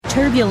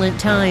Turbulent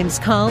times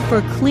call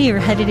for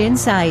clear-headed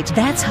insight.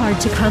 That's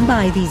hard to come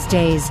by these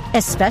days,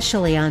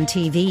 especially on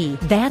TV.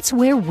 That's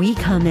where we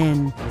come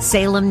in.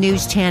 Salem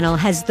News Channel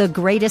has the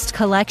greatest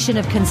collection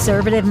of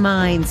conservative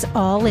minds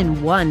all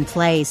in one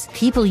place.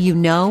 People you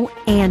know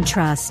and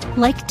trust,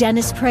 like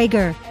Dennis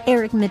Prager,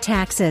 Eric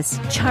Metaxas,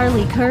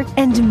 Charlie Kirk,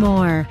 and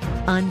more.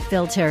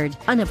 Unfiltered,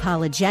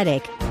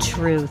 unapologetic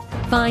truth.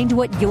 Find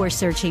what you're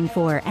searching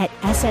for at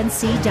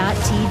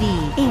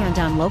snc.tv and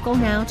on Local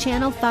Now,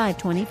 Channel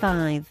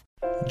 525.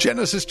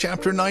 Genesis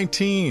chapter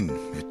 19.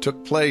 It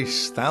took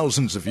place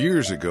thousands of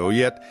years ago,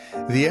 yet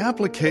the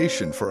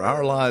application for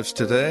our lives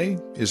today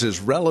is as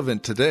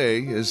relevant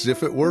today as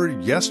if it were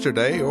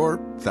yesterday or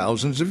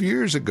thousands of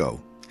years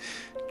ago.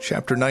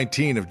 Chapter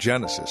 19 of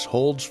Genesis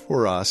holds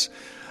for us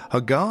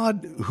a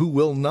God who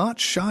will not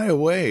shy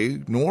away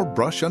nor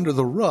brush under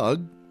the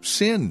rug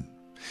sin.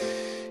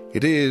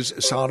 It is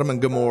Sodom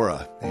and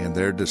Gomorrah and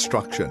their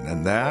destruction,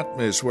 and that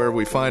is where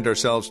we find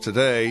ourselves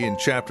today in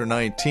chapter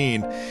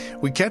 19.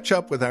 We catch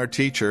up with our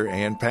teacher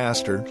and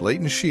pastor,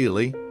 Leighton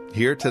Sheely,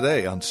 here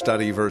today on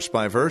Study Verse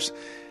by Verse,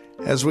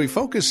 as we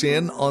focus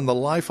in on the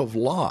life of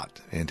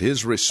Lot and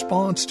his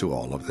response to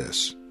all of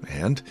this.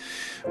 And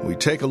we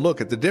take a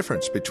look at the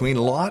difference between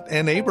Lot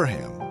and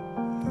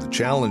Abraham. The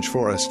challenge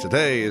for us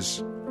today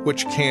is,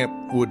 which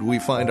camp would we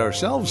find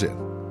ourselves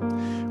in?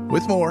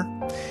 With more,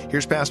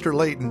 here's Pastor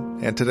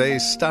Leighton and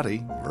today's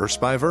study, verse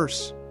by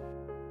verse.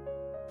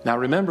 Now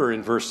remember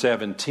in verse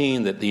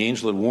 17 that the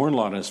angel had warned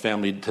Lot and his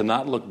family to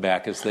not look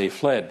back as they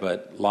fled,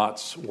 but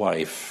Lot's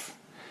wife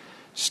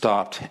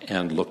stopped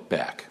and looked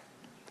back.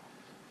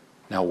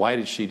 Now why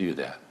did she do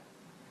that?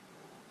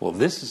 Well,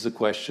 this is the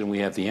question we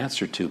have the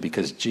answer to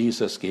because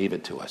Jesus gave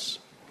it to us.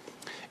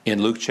 In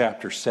Luke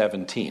chapter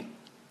 17,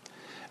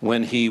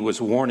 when he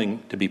was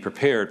warning to be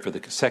prepared for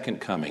the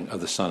second coming of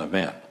the Son of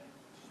Man.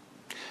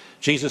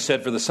 Jesus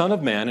said, "For the Son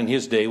of Man in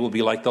his day will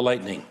be like the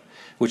lightning,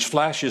 which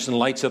flashes and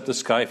lights up the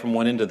sky from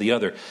one end to the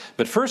other.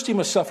 But first he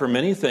must suffer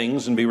many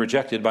things and be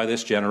rejected by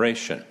this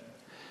generation.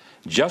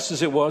 Just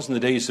as it was in the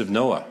days of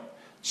Noah,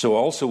 so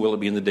also will it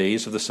be in the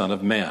days of the Son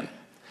of Man.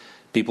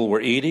 People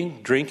were eating,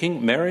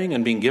 drinking, marrying,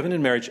 and being given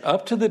in marriage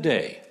up to the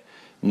day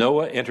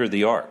Noah entered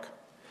the ark.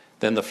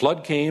 Then the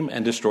flood came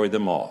and destroyed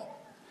them all.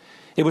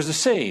 It was the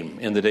same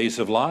in the days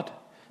of Lot.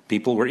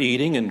 People were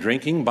eating and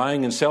drinking,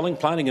 buying and selling,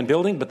 planting and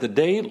building. But the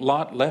day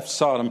Lot left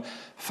Sodom,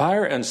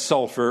 fire and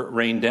sulfur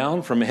rained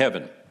down from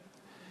heaven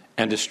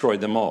and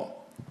destroyed them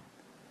all.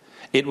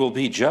 It will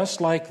be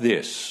just like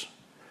this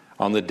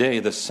on the day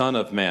the Son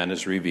of Man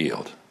is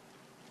revealed.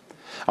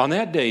 On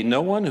that day,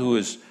 no one who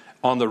is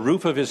on the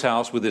roof of his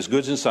house with his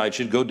goods inside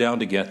should go down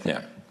to get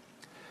them.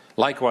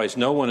 Likewise,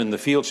 no one in the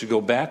field should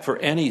go back for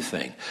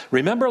anything.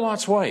 Remember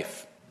Lot's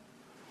wife.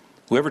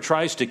 Whoever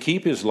tries to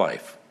keep his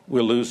life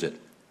will lose it.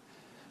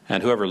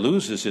 And whoever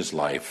loses his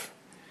life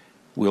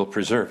will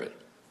preserve it."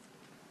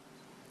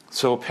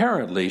 So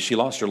apparently she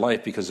lost her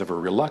life because of her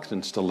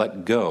reluctance to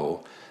let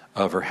go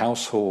of her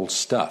household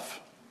stuff.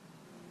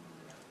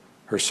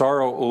 Her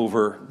sorrow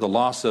over the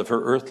loss of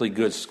her earthly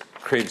goods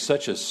created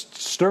such a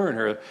stir in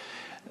her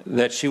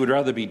that she would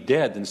rather be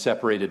dead than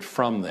separated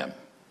from them.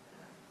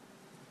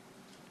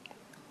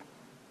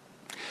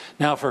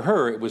 Now for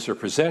her, it was her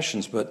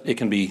possessions, but it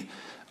can be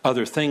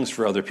other things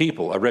for other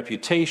people, a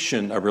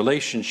reputation, a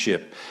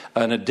relationship,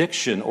 an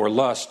addiction or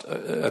lust,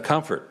 a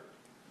comfort.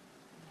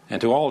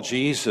 And to all,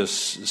 Jesus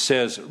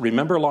says,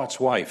 remember Lot's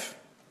wife.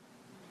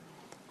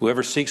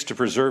 Whoever seeks to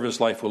preserve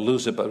his life will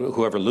lose it, but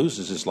whoever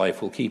loses his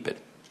life will keep it.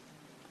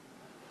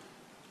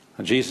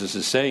 What Jesus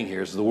is saying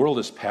here is the world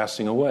is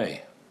passing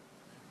away.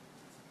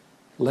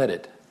 Let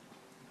it.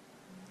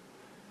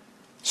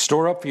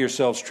 Store up for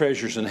yourselves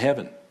treasures in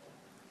heaven,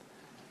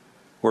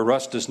 where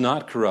rust does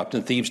not corrupt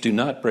and thieves do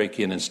not break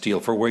in and steal.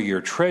 For where your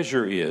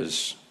treasure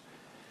is,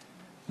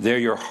 there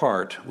your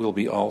heart will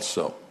be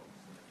also.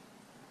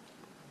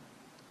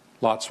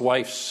 Lot's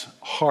wife's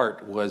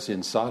heart was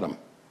in Sodom,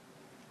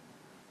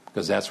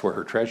 because that's where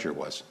her treasure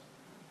was.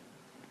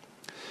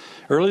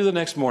 Early the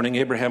next morning,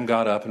 Abraham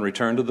got up and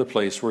returned to the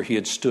place where he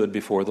had stood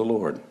before the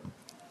Lord.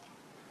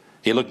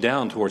 He looked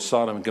down toward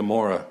Sodom and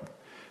Gomorrah,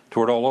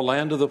 toward all the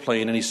land of the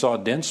plain, and he saw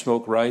dense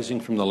smoke rising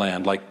from the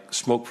land like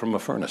smoke from a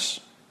furnace.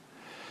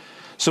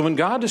 So when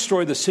God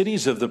destroyed the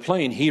cities of the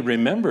plain, he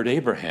remembered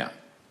Abraham,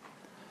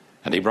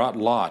 and he brought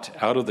Lot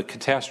out of the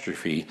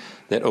catastrophe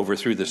that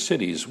overthrew the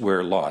cities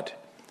where Lot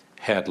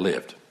had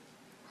lived.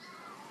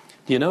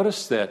 Do you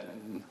notice that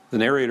the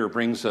narrator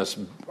brings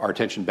our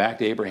attention back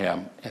to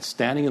Abraham and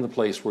standing in the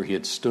place where he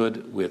had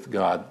stood with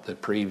God the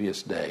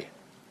previous day?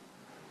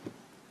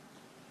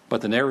 But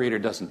the narrator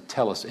doesn't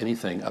tell us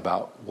anything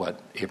about what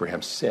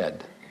Abraham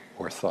said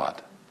or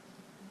thought.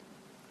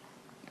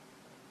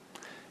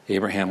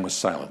 Abraham was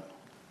silent.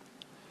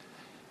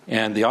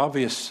 And the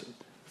obvious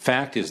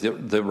fact is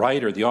that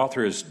the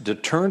author, has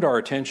turned our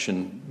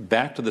attention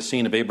back to the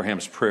scene of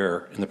Abraham's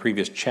prayer in the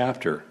previous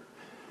chapter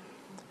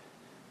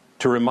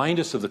to remind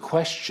us of the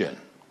question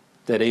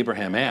that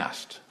Abraham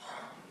asked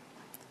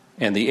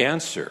and the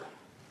answer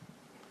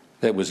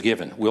that was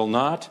given. Will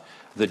not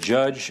the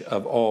judge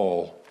of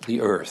all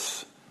the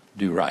earth,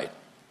 do right?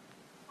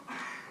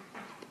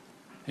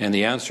 And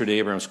the answer to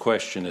Abraham's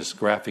question is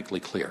graphically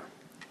clear.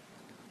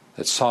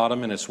 That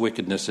Sodom and its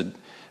wickedness had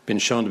been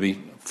shown to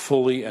be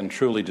fully and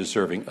truly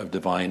deserving of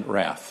divine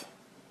wrath.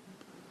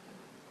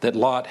 That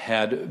Lot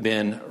had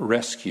been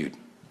rescued.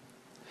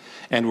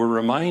 And we're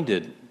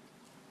reminded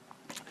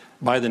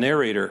by the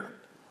narrator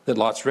that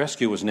Lot's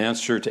rescue was an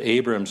answer to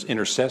Abraham's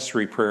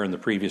intercessory prayer in the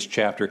previous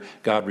chapter.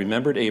 God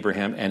remembered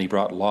Abraham and he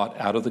brought Lot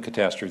out of the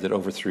catastrophe that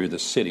overthrew the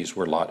cities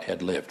where Lot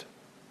had lived.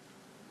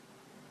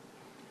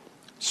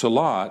 So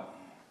Lot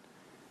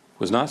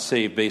was not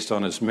saved based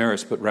on his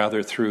merits, but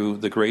rather through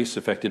the grace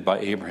effected by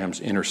Abraham's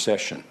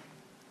intercession.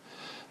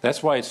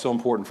 That's why it's so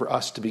important for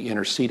us to be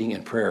interceding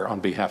in prayer on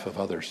behalf of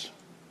others.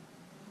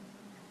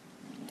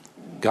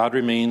 God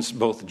remains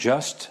both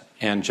just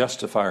and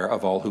justifier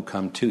of all who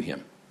come to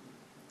him.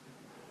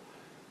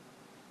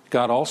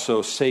 God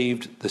also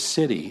saved the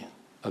city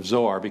of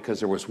Zoar because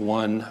there was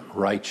one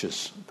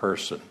righteous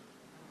person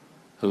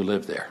who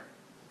lived there,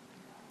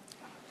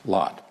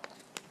 Lot.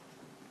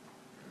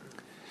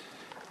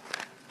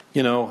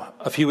 You know,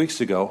 a few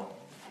weeks ago,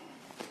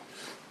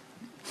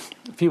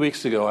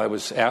 I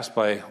was asked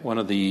by one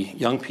of the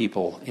young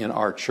people in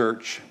our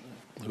church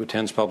who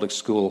attends public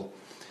school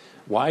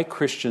why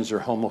Christians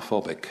are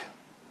homophobic.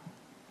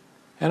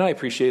 And I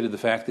appreciated the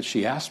fact that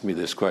she asked me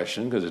this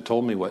question because it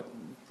told me what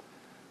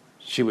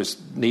she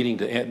was needing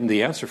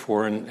the answer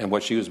for and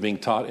what she was being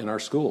taught in our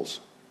schools.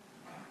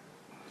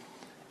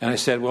 And I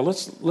said, well,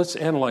 let's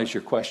analyze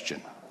your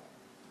question.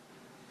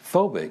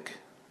 Phobic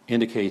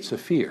indicates a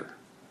fear.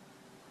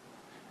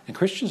 And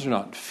Christians are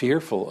not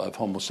fearful of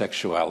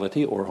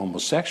homosexuality or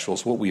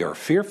homosexuals. What we are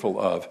fearful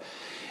of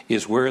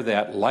is where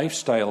that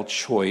lifestyle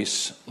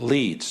choice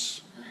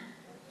leads.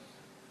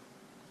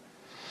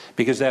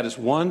 Because that is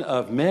one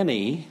of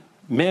many,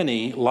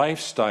 many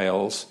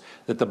lifestyles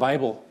that the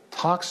Bible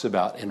talks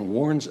about and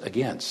warns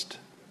against.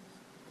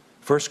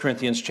 1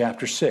 Corinthians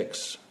chapter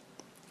 6.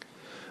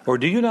 Or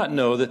do you not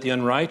know that the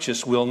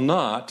unrighteous will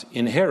not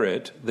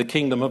inherit the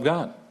kingdom of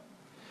God?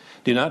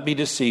 Do not be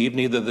deceived,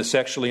 neither the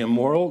sexually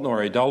immoral,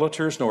 nor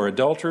idolaters, nor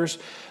adulterers,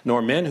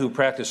 nor men who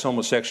practice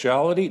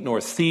homosexuality, nor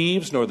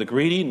thieves, nor the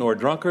greedy, nor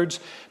drunkards,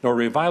 nor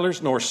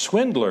revilers, nor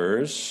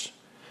swindlers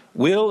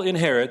will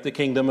inherit the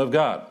kingdom of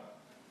God.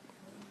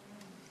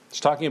 It's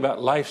talking about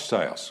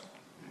lifestyles.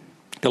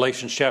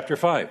 Galatians chapter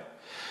 5.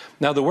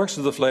 Now the works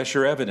of the flesh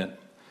are evident: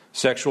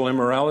 sexual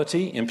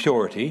immorality,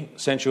 impurity,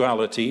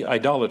 sensuality,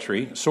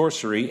 idolatry,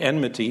 sorcery,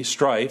 enmity,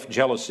 strife,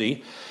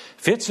 jealousy,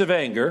 fits of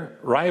anger,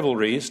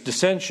 rivalries,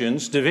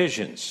 dissensions,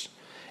 divisions,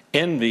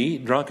 envy,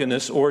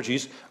 drunkenness,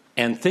 orgies,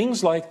 and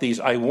things like these.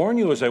 I warn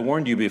you, as I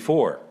warned you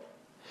before,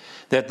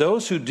 that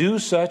those who do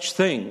such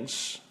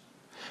things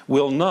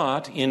will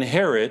not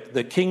inherit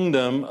the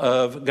kingdom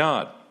of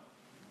God.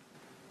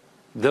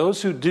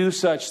 Those who do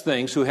such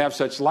things, who have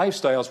such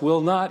lifestyles, will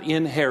not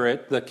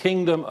inherit the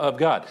kingdom of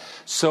God.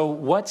 So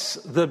what's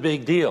the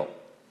big deal?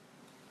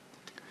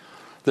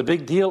 The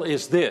big deal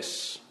is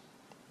this.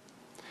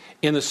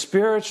 In the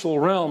spiritual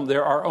realm,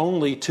 there are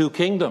only two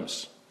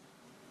kingdoms.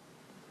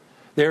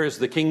 There is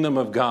the kingdom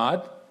of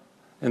God,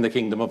 and the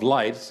kingdom of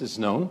light, as is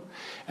known.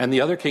 And the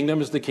other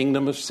kingdom is the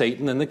kingdom of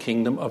Satan and the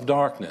kingdom of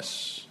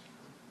darkness.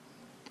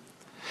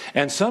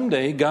 And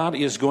someday, God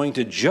is going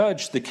to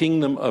judge the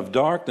kingdom of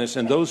darkness,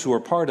 and those who are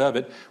part of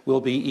it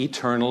will be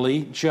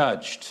eternally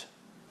judged.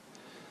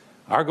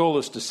 Our goal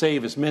is to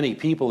save as many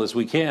people as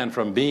we can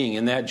from being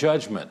in that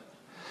judgment.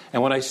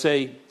 And when I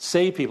say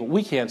save people,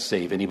 we can't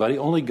save anybody.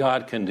 Only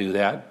God can do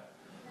that.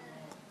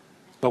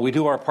 But we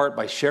do our part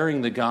by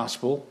sharing the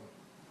gospel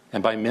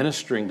and by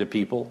ministering to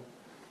people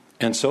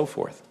and so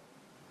forth.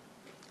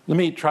 Let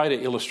me try to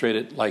illustrate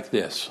it like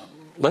this.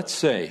 Let's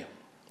say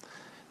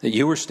that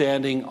you were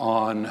standing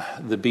on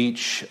the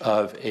beach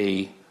of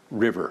a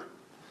river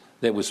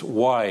that was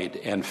wide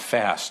and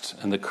fast,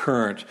 and the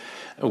current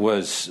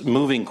was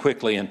moving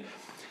quickly. And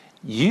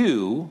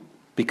you,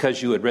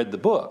 because you had read the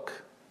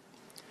book,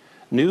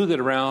 knew that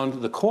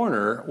around the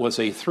corner was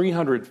a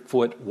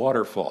 300-foot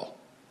waterfall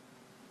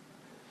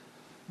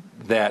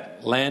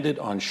that landed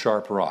on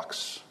sharp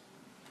rocks.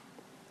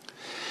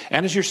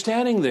 And as you're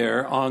standing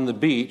there on the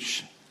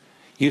beach,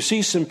 you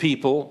see some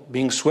people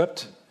being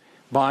swept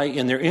by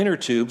in their inner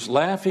tubes,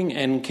 laughing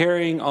and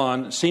carrying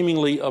on,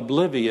 seemingly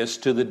oblivious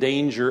to the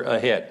danger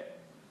ahead.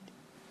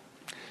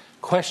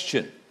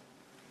 Question: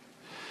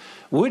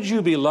 would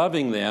you be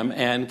loving them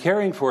and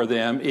caring for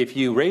them if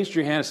you raised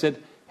your hand and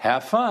said,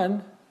 "Have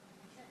fun"?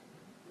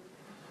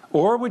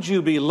 Or would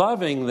you be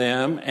loving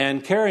them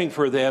and caring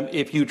for them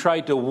if you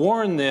tried to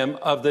warn them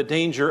of the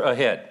danger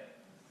ahead?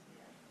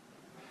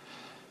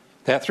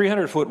 That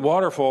 300-foot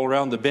waterfall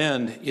around the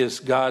bend is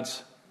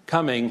God's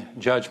coming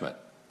judgment.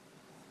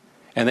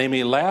 And they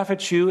may laugh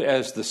at you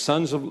as the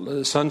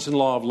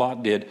sons-in-law of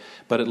Lot did,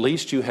 but at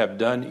least you have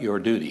done your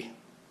duty,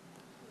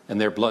 and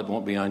their blood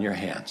won't be on your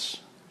hands.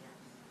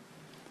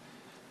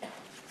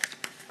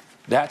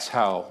 That's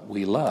how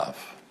we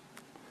love.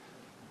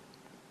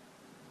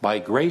 By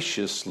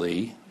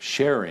graciously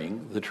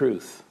sharing the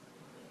truth.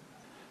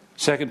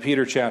 2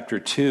 Peter chapter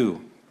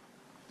 2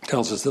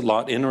 tells us that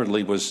Lot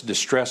inwardly was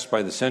distressed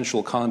by the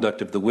sensual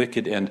conduct of the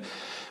wicked and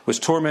was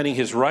tormenting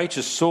his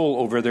righteous soul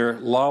over their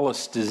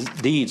lawless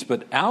deeds.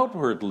 But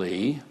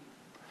outwardly,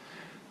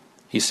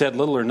 he said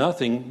little or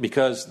nothing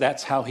because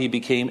that's how he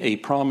became a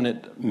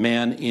prominent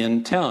man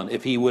in town.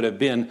 If he would have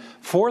been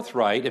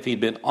forthright, if he'd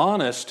been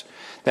honest,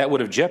 that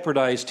would have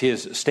jeopardized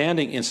his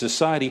standing in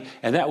society,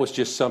 and that was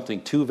just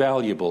something too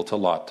valuable to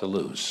Lot to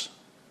lose.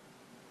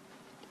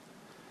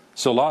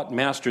 So Lot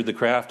mastered the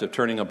craft of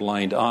turning a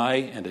blind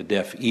eye and a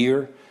deaf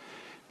ear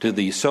to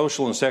the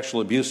social and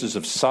sexual abuses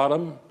of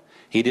Sodom.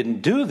 He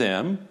didn't do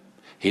them,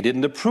 he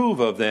didn't approve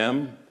of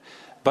them,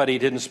 but he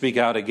didn't speak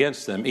out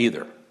against them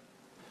either.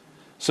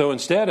 So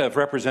instead of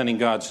representing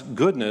God's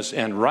goodness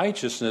and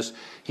righteousness,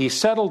 he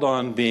settled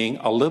on being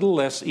a little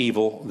less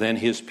evil than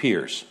his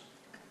peers.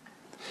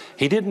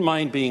 He didn't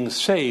mind being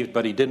saved,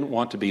 but he didn't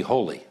want to be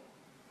holy.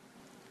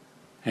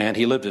 And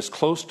he lived as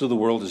close to the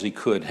world as he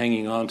could,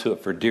 hanging on to it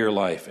for dear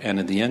life.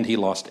 And in the end, he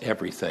lost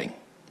everything.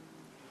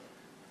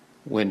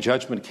 When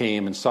judgment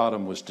came and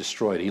Sodom was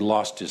destroyed, he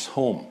lost his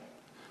home.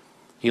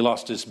 He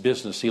lost his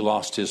business. He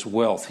lost his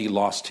wealth. He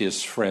lost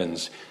his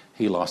friends.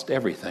 He lost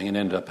everything and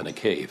ended up in a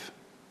cave.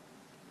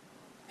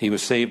 He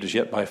was saved as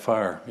yet by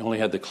fire. He only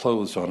had the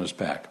clothes on his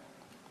back.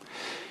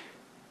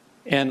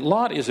 And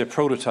Lot is a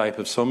prototype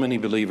of so many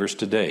believers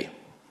today.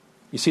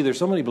 You see, there's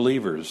so many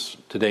believers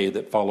today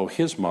that follow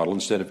his model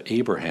instead of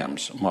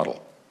Abraham's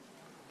model.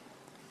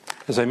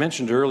 As I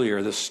mentioned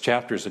earlier, this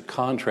chapter is a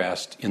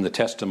contrast in the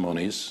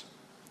testimonies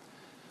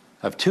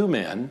of two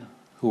men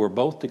who were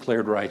both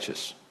declared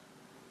righteous,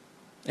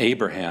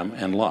 Abraham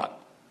and Lot.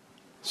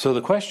 So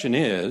the question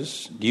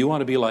is, do you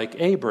want to be like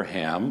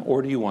Abraham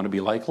or do you want to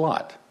be like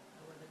Lot?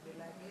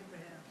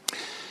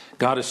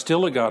 God is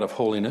still a God of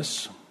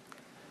holiness.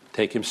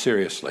 Take him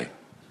seriously.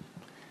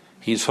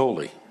 He's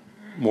holy,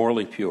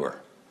 morally pure,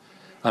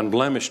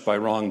 unblemished by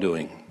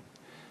wrongdoing,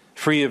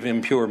 free of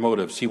impure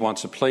motives. He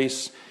wants a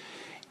place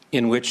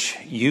in which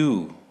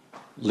you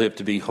live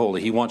to be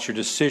holy. He wants your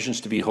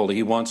decisions to be holy.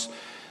 He wants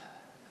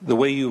the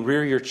way you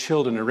rear your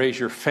children and raise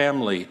your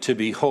family to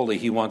be holy.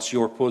 He wants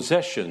your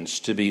possessions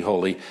to be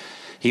holy.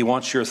 He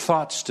wants your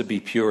thoughts to be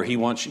pure. He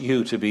wants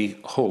you to be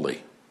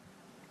holy.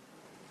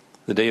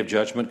 The day of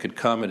judgment could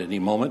come at any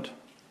moment.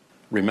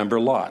 Remember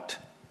Lot,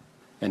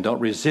 and don't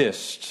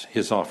resist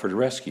his offer to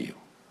rescue you.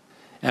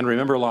 And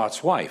remember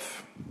Lot's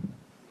wife,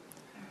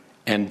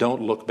 and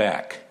don't look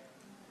back.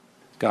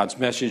 God's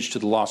message to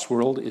the lost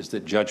world is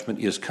that judgment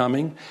is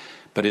coming,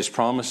 but his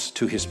promise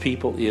to his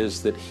people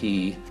is that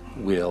he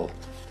will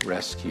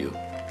rescue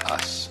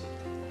us.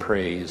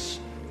 Praise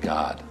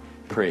God.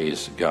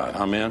 Praise God.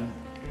 Amen.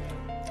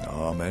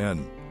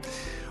 Amen.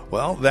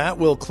 Well, that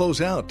will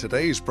close out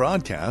today's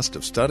broadcast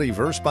of Study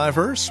Verse by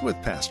Verse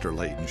with Pastor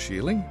Leighton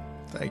Sheely.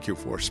 Thank you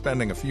for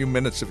spending a few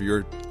minutes of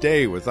your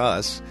day with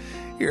us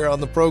here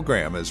on the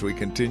program as we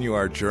continue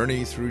our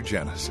journey through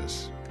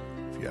Genesis.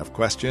 If you have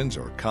questions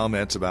or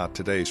comments about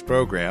today's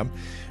program,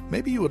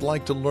 maybe you would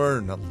like to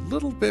learn a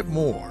little bit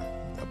more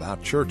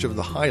about Church of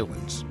the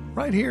Highlands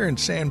right here in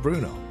San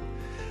Bruno.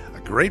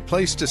 A great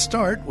place to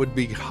start would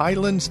be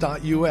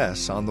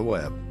highlands.us on the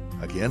web.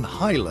 Again,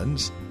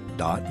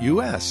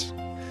 highlands.us.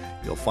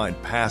 You'll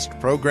find past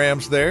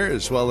programs there,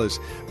 as well as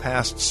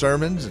past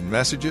sermons and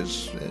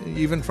messages,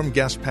 even from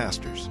guest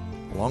pastors,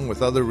 along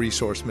with other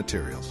resource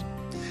materials.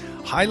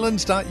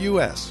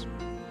 Highlands.us.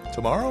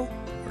 Tomorrow,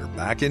 we're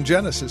back in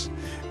Genesis.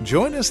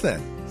 Join us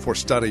then for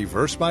Study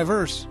Verse by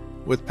Verse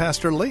with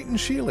Pastor Leighton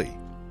Sheely.